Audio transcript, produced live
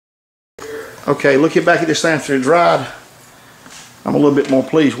Okay, looking back at this thing after it dried, I'm a little bit more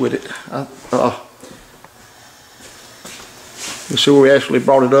pleased with it. You see where we actually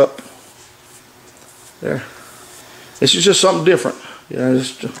brought it up there. This is just something different. Yeah,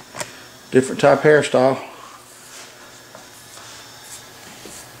 just a different type hairstyle.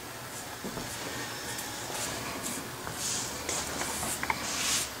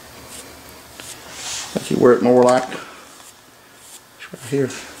 I think you wear it more like it's right here.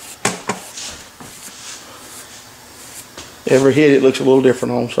 Every head it looks a little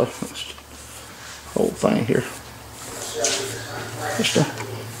different on, so that's the whole thing here. Just a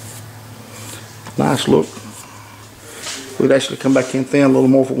nice look. We'd actually come back in thin a little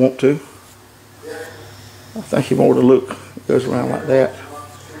more if we want to. I think you want the look it goes around like that.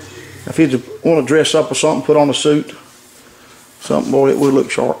 If you want to dress up or something, put on a suit, something, boy, it would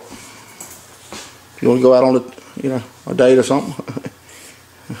look sharp. If you want to go out on a date or something.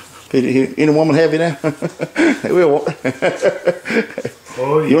 Any woman have you now? They will.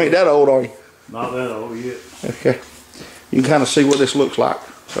 Oh, yeah. You ain't that old, are you? Not that old yet. Okay. You can kind of see what this looks like.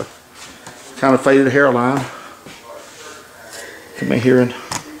 So, kind of faded hairline. Come in here and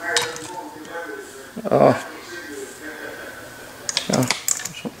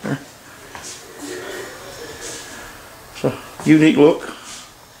so unique look.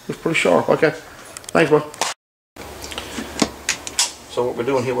 It's pretty sharp. Okay. Thanks, bro. So what we're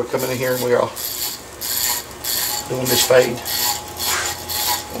doing here, we're coming in here and we are doing this fade.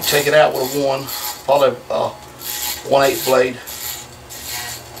 We'll take it out with a probably 1/8 blade.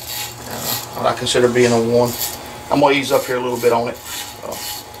 What I consider being a 1. I'm going to ease up here a little bit on it.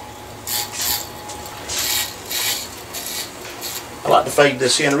 I like to fade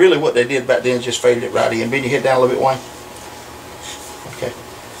this in. Really what they did back then is just faded it right in. Bend your head down a little bit, Wayne. Okay.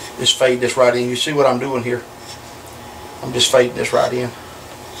 Just fade this right in. You see what I'm doing here? I'm just fading this right in.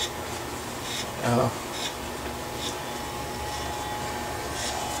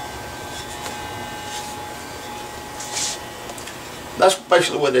 That's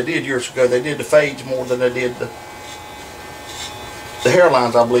basically what they did years ago. They did the fades more than they did the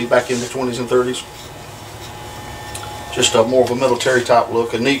hairlines, I believe, back in the 20s and 30s. Just more of a military type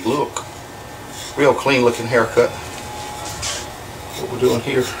look, a neat look. Real clean looking haircut. What we're doing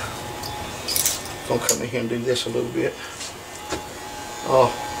here, I'm going to come in here and do this a little bit.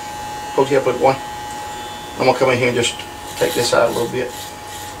 Hold you up with one. I'm going to come in here and just take this out a little bit.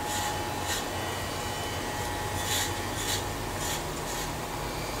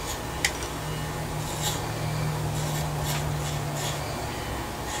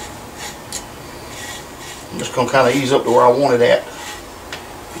 I'm just going to kind of ease up to where I want it at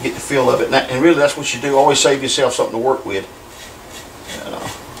to get the feel of it. And really that's what you do. Always save yourself something to work with. And,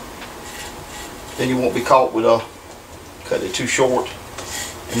 then you won't be caught with cutting it too short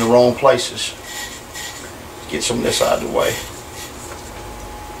in the wrong places. Get some of this out of the way.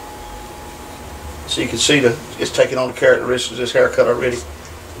 So you can see it's taking on the characteristics of this haircut already.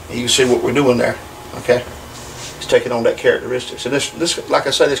 And you can see what we're doing there. Okay? It's taking on that characteristics. And this like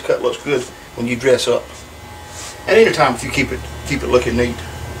I say, this cut looks good when you dress up. And anytime if you keep it looking neat.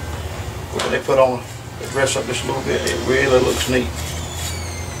 When they put on, they dress up just a little bit, it really looks neat.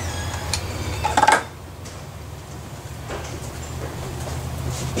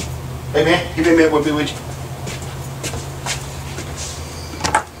 Hey man, give me a minute, we'll be with you.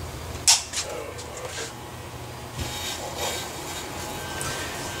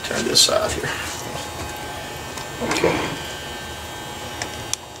 Turn this side here. Okay.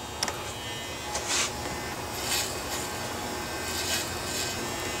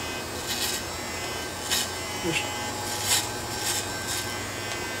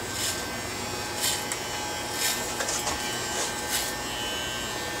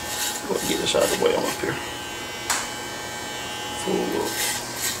 Go ahead and get this out of the way on up here. Full look.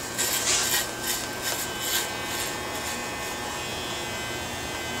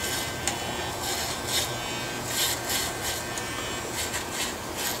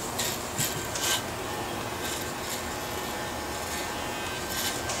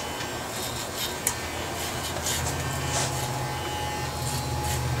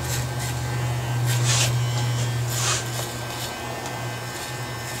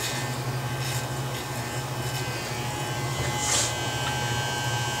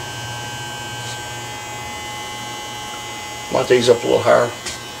 Might these up a little higher.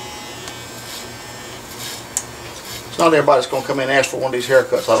 It's not everybody that's going to come in and ask for one of these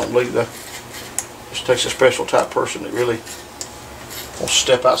haircuts, I don't believe, though. It just takes a special type person that really wants to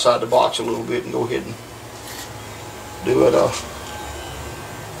step outside the box a little bit and go ahead and do it.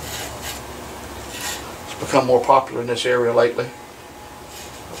 It's become more popular in this area lately.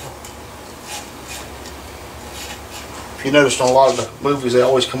 If you noticed on a lot of the movies, they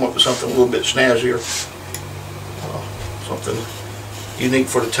always come up with something a little bit snazzier. Something unique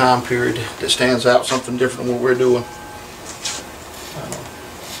for the time period that stands out, something different than what we're doing.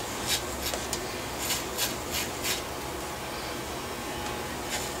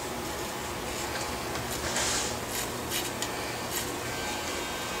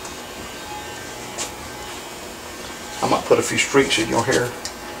 I might put a few streaks in your hair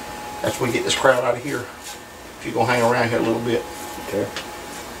after we get this crowd out of here. If you're going to hang around here a little bit. Okay.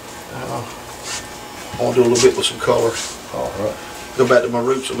 I want to do a little bit with some color. Alright. Go back to my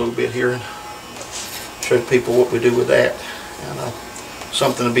roots a little bit here and show people what we do with that. And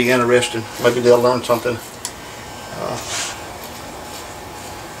something to be interesting. Maybe they'll learn something.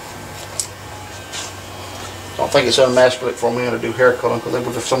 I don't think it's unmasculine for men to do hair coloring because they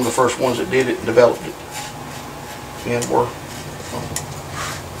were some of the first ones that did it and developed it. Men were.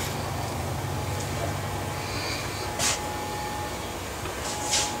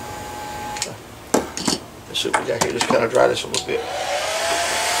 Let's see what we got here. Just kind of dry this a little bit. Might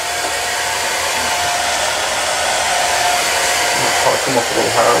probably come up a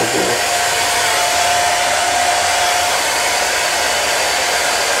little higher with it.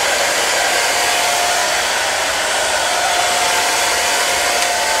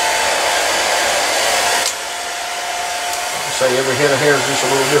 Say every head of hair is just a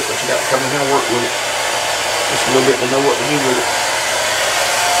little different. You got to come in here and work with it just a little bit to know what to do with it.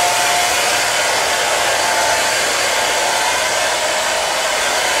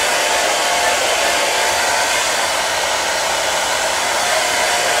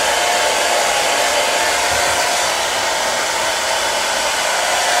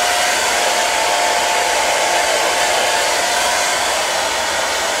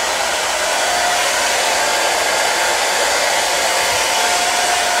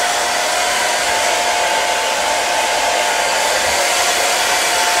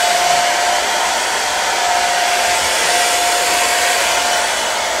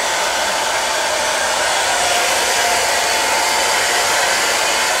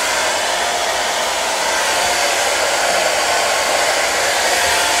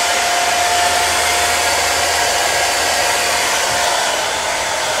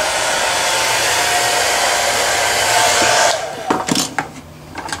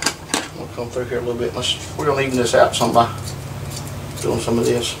 Come through here a little bit. We're going to even this out some by doing some of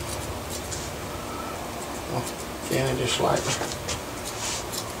this. And just slightly.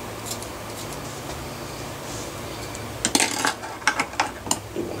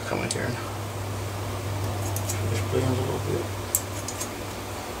 Do want to come in here and just blend a little bit.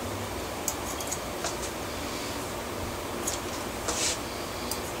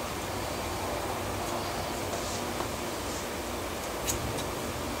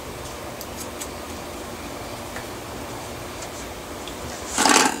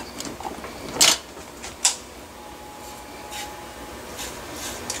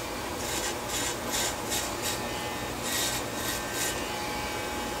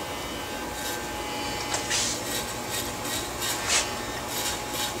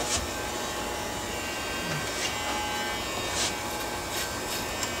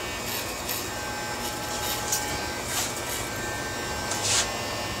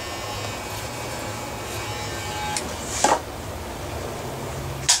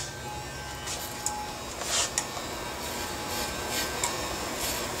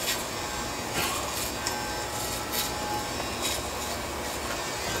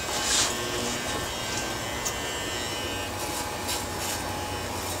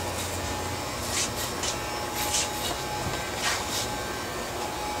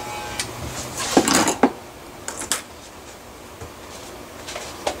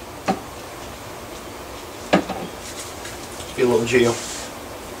 Get a little gel.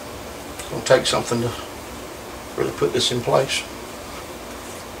 It's going to take something to really put this in place.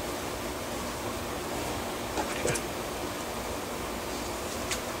 Okay.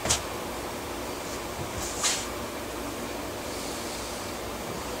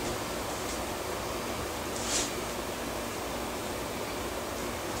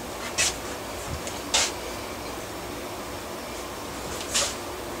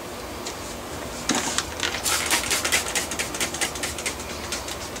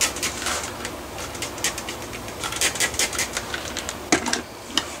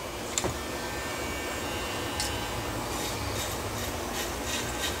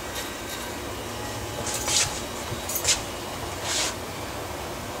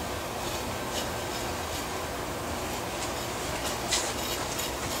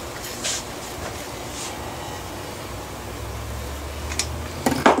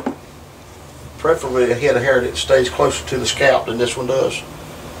 Preferably a head of hair that stays closer to the scalp than this one does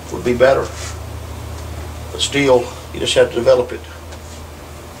would be better. But still, you just have to develop it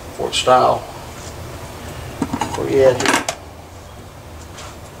for its style. Where you at here?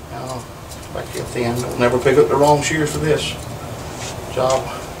 Now, back here thin. Don't never pick up the wrong shears for this job.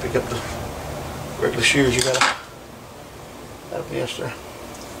 Pick up the regular shears. You gotta have a mess there.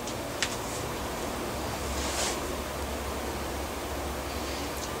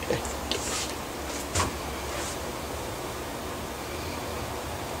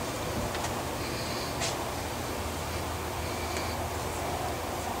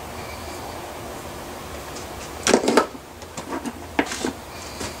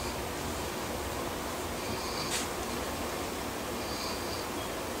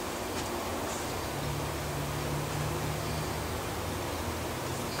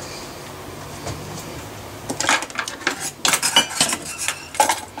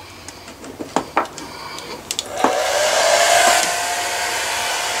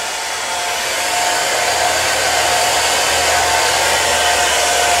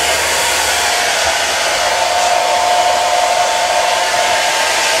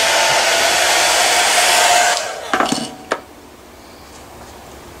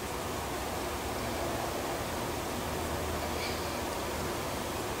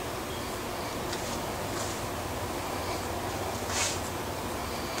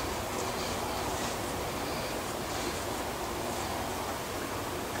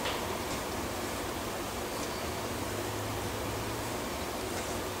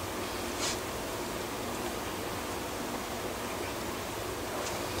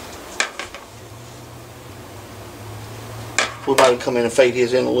 We might come in and fade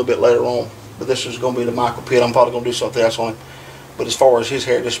his in a little bit later on, but this is going to be the micro Pitt. I'm probably going to do something else on him. But as far as his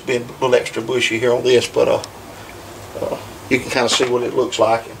hair, just being a little extra bushy here on this, but you can kind of see what it looks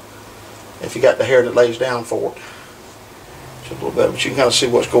like. And if you got the hair that lays down for it, it's a little better. But you can kind of see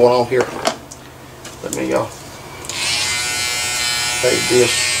what's going on here. Let me fade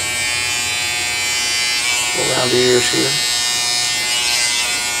this around the ears here.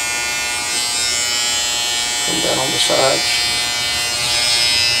 Come down on the sides.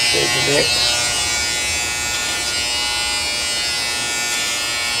 Shave the neck.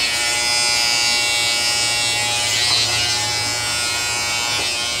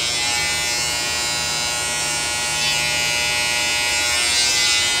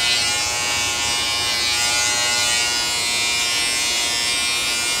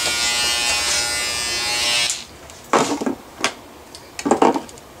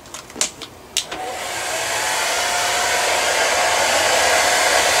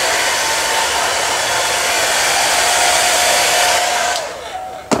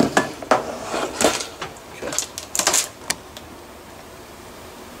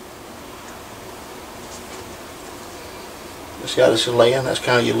 This guy that's laying, that's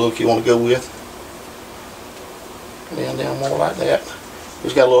kind of your look you want to go with. Laying down more like that.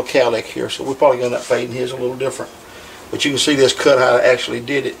 He's got a little cowlick here, so we're probably going to end up fading his a little different. But you can see this cut how I actually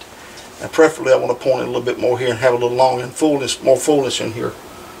did it. And preferably I want to point it a little bit more here and have a little long and fullness, more fullness in here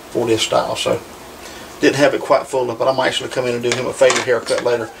for this style. So didn't have it quite full up, but I'm actually come in and do him a faded haircut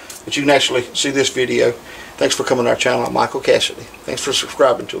later. But you can actually see this video. Thanks for coming to our channel. I'm Michael Cassidy. Thanks for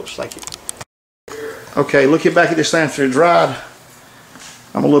subscribing to us. Thank you. Okay, looking back at this after it dried,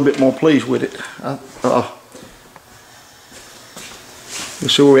 I'm a little bit more pleased with it. You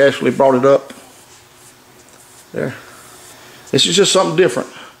see where we actually brought it up there. This is just something different.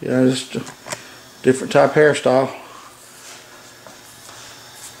 You know, just a different type hairstyle.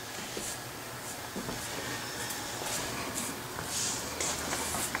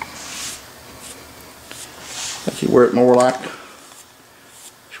 I think you wear it more like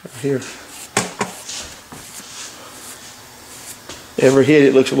it's right here. Every head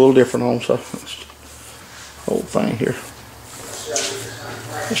it looks a little different on, so it's the whole thing here.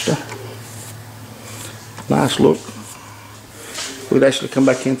 Just a nice look. We'd actually come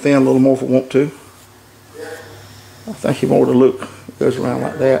back in thin a little more if we want to. I think you want the look goes around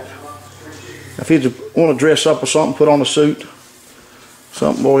like that. If you want to dress up or something, put on a suit,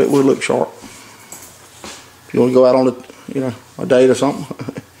 something, boy, it would look sharp. If you want to go out on a date or something.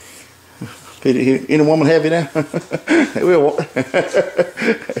 Any woman have you now? They will.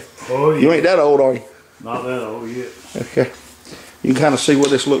 Oh, yeah. You ain't that old, are you? Not that old yet. Okay. You can kind of see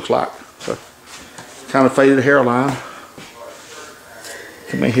what this looks like. So, kind of faded hairline.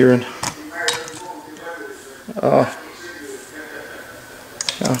 Come in here and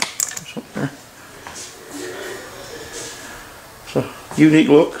something there. So, unique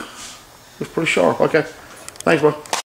look. It's pretty sharp. Okay. Thanks, bro.